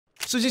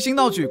这期新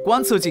道具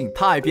观测镜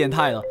太变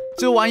态了，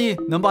这个玩意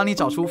能帮你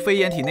找出非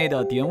掩体内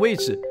的敌人位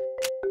置，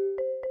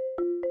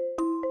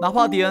哪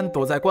怕敌人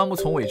躲在灌木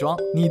丛伪装，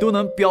你都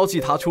能标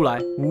记他出来，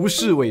无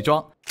视伪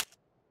装。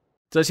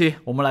这期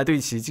我们来对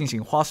其进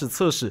行花式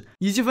测试，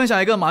以及分享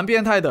一个蛮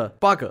变态的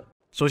bug。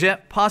首先，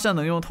趴下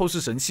能用透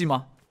视神器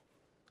吗？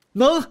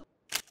能。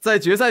在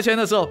决赛圈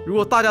的时候，如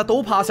果大家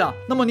都趴下，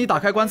那么你打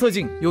开观测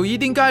镜，有一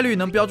定概率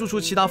能标注出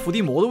其他伏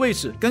地魔的位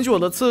置。根据我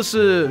的测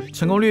试，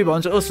成功率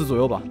20%左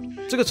右吧。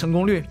这个成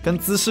功率跟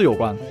姿势有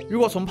关，如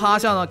果从趴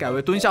下呢改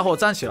为蹲下或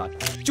站起来，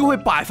就会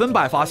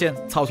100%发现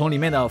草丛里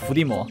面的伏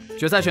地魔。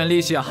决赛圈力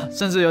气啊，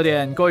甚至有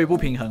点过于不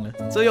平衡了。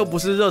这又不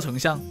是热成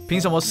像，凭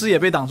什么视野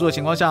被挡住的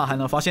情况下还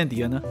能发现敌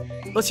人呢？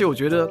而且我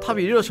觉得他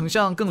比热成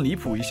像更离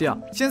谱一些啊！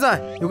现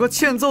在有个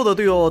欠揍的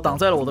队友挡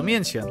在了我的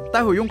面前，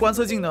待会用观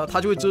测镜呢，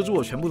他就会遮住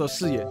我全部的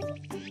视野。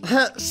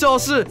笑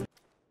事。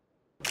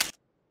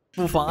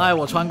不妨碍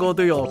我穿过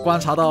队友观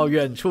察到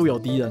远处有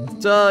敌人，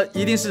这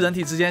一定是人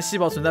体之间细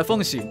胞存在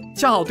缝隙，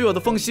恰好队友的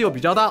缝隙又比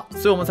较大，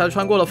所以我们才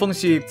穿过了缝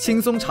隙，轻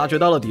松察觉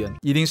到了敌人，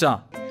一定是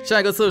啊。下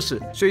一个测试，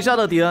水下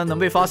的敌人能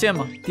被发现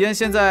吗？敌人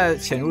现在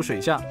潜入水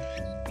下，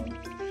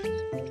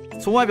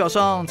从外表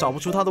上找不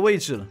出他的位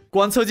置了，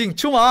观测镜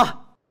出马。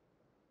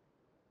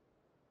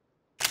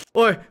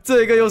喂，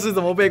这个又是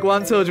怎么被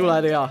观测出来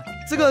的呀？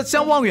这个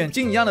像望远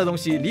镜一样的东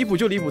西，离谱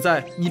就离谱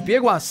在，你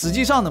别管实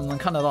际上能不能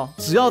看得到，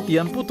只要敌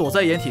人不躲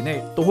在掩体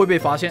内，都会被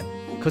发现。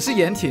可是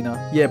掩体呢，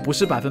也不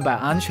是100%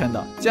安全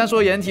的。既然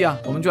说掩体啊，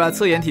我们就来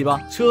测掩体吧。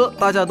车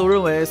大家都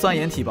认为算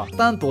掩体吧，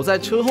但躲在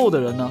车后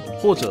的人呢，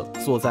或者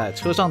坐在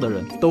车上的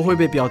人，都会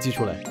被标记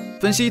出来。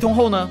分析一通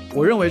后呢，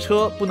我认为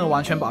车不能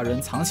完全把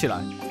人藏起来。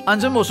按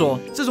这么说，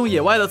这种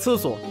野外的厕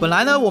所，本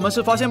来呢我们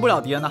是发现不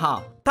了敌人的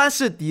哈。但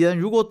是敌人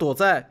如果躲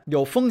在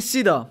有缝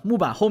隙的木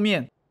板后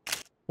面，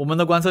我们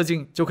的观测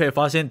镜就可以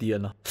发现敌人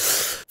了。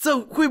这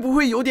会不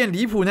会有点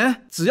离谱呢？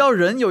只要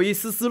人有一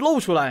丝丝露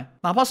出来，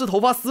哪怕是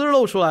头发丝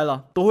露出来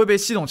了，都会被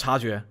系统察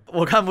觉。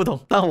我看不懂，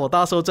但我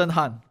大受震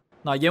撼。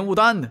那烟雾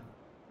弹呢？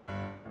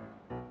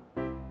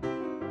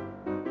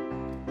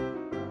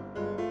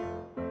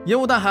烟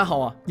雾弹还好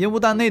啊，烟雾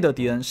弹内的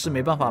敌人是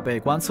没办法被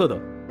观测的。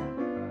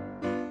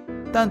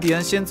但敌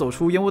人先走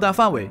出烟雾弹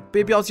范围，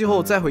被标记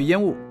后再回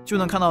烟雾，就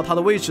能看到他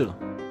的位置了。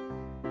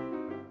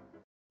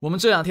我们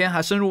这2天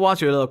还深入挖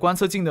掘了观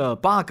测镜的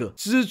bug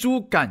蜘蛛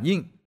感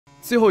应，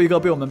最后一个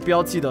被我们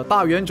标记的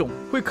大冤种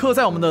会刻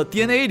在我们的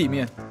DNA 里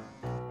面。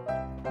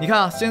你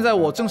看啊，现在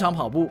我正常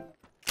跑步，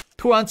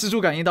突然蜘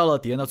蛛感应到了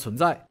敌人的存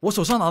在，我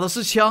手上拿的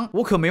是枪，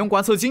我可没用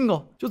观测镜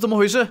哦，就怎么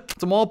回事？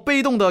怎么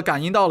被动的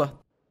感应到了？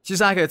其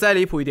实还可以再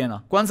离谱一点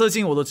了，观测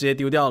镜我都直接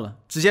丢掉了，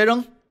直接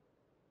扔。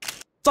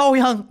照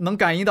样能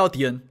感应到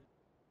敌人，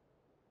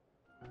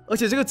而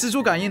且这个蜘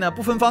蛛感应呢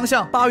不分方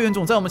向，大冤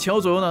种在我们前后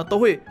左右呢都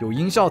会有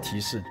音效提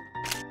示。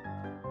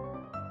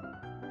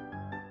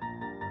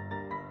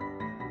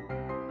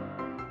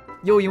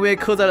又因为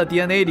刻在了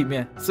DNA 里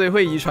面，所以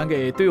会遗传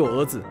给队友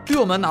儿子。队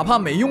友们哪怕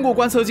没用过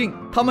观测镜，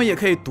他们也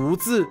可以独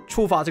自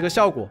触发这个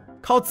效果，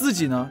靠自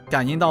己呢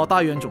感应到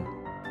大冤种。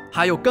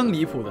还有更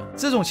离谱的，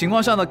这种情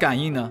况下的感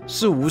应呢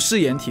是无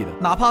视掩体的，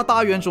哪怕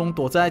大冤种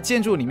躲在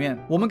建筑里面，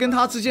我们跟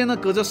他之间呢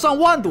隔着上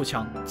万堵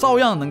墙，照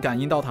样能感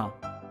应到他。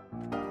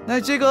那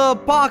这个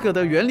bug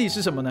的原理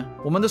是什么呢？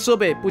我们的设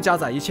备不加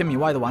载1000米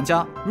外的玩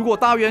家，如果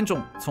大冤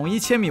种从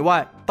1000米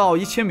外到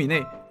1000米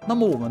内，那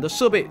么我们的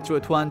设备就会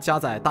突然加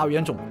载大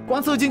冤种，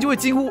观测镜就会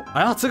惊呼：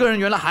哎呀，这个人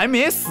原来还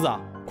没死啊！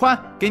快，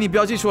给你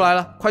标记出来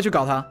了，快去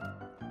搞他！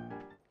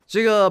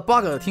这个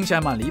bug 听起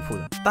来蛮离谱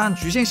的，但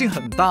局限性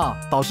很大，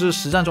导致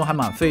实战中还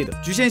蛮废的。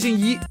局限性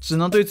1，只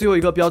能对最后一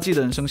个标记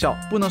的人生效，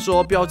不能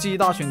说标记一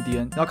大群敌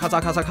人，要咔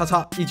嚓咔嚓咔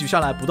嚓一局下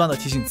来不断的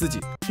提醒自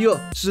己。第2，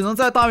只能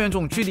在大冤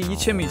种距离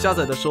1000米加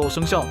载的时候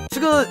生效。这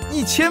个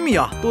1000米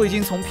啊，都已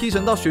经从 P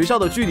城到学校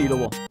的距离了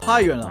哦，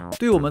太远了。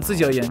对我们自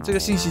己而言，这个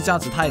信息价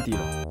值太低了。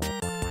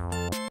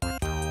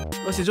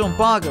而且这种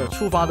bug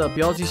触发的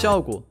标记效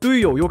果，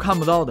队友又看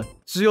不到的，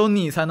只有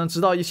你才能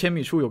知道1000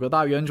米处有个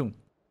大冤种。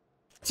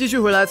继续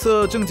回来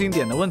测正经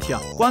点的问题啊，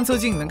观测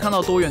镜能看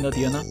到多远的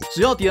敌人呢？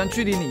只要敌人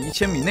距离你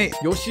1000米内，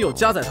游戏有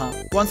加载它，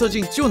观测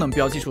镜就能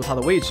标记出它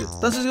的位置。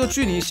但是这个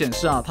距离显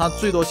示啊，它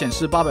最多显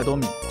示800多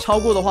米，超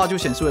过的话就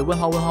显示为问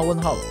号问号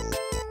问号了。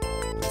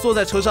坐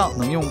在车上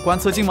能用观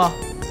测镜吗？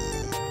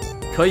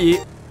可以。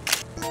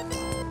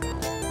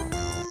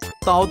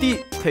倒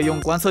地可以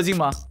用观测镜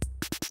吗？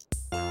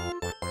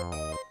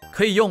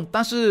可以用，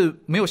但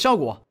是没有效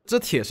果，这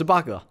铁是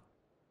bug 啊。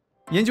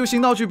研究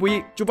新道具不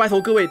易，就拜托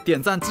各位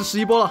点赞支持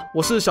一波了。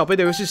我是小贝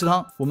的游戏食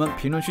堂，我们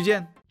评论区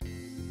见。